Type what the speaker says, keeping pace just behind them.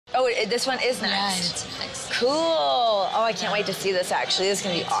Oh, this one is next. Yeah, it's next. Cool. Oh, I can't wait to see this, actually. This is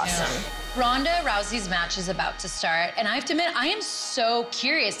going to be awesome. Ronda Rousey's match is about to start, and I have to admit, I am so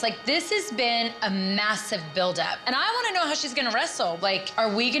curious. Like, this has been a massive buildup, and I want to know how she's gonna wrestle. Like, are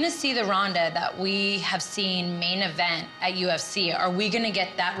we gonna see the Ronda that we have seen main event at UFC? Are we gonna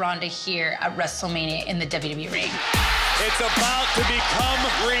get that Ronda here at WrestleMania in the WWE ring? It's about to become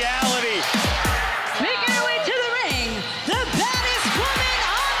reality. Making her way to the ring, the baddest woman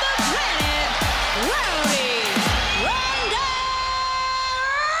on the planet, Rowdy, Ronda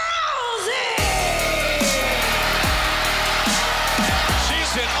Rousey!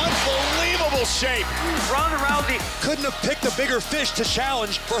 She's in unbelievable shape. Ronda Rousey couldn't have picked a bigger fish to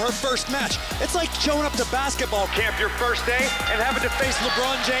challenge for her first match. It's like showing up to basketball camp your first day and having to face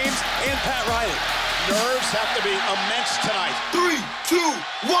LeBron James and Pat Riley. Nerves have to be immense tonight. 3, 2,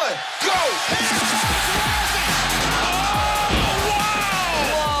 1, go!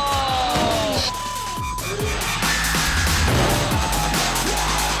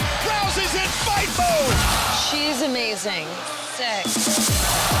 Rousey's in fight mode! She's amazing. Sick.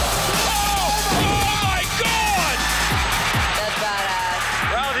 Oh my God! That's badass.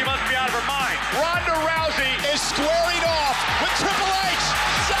 Rousey must be out of her mind. Ronda Rousey is squaring off with Triple H.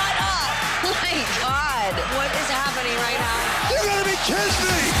 Shut up. Oh my God. What is happening right now? You gotta be kidding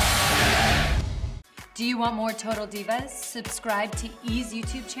me! Do you want more Total Divas? Subscribe to E's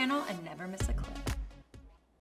YouTube channel and never miss a clip.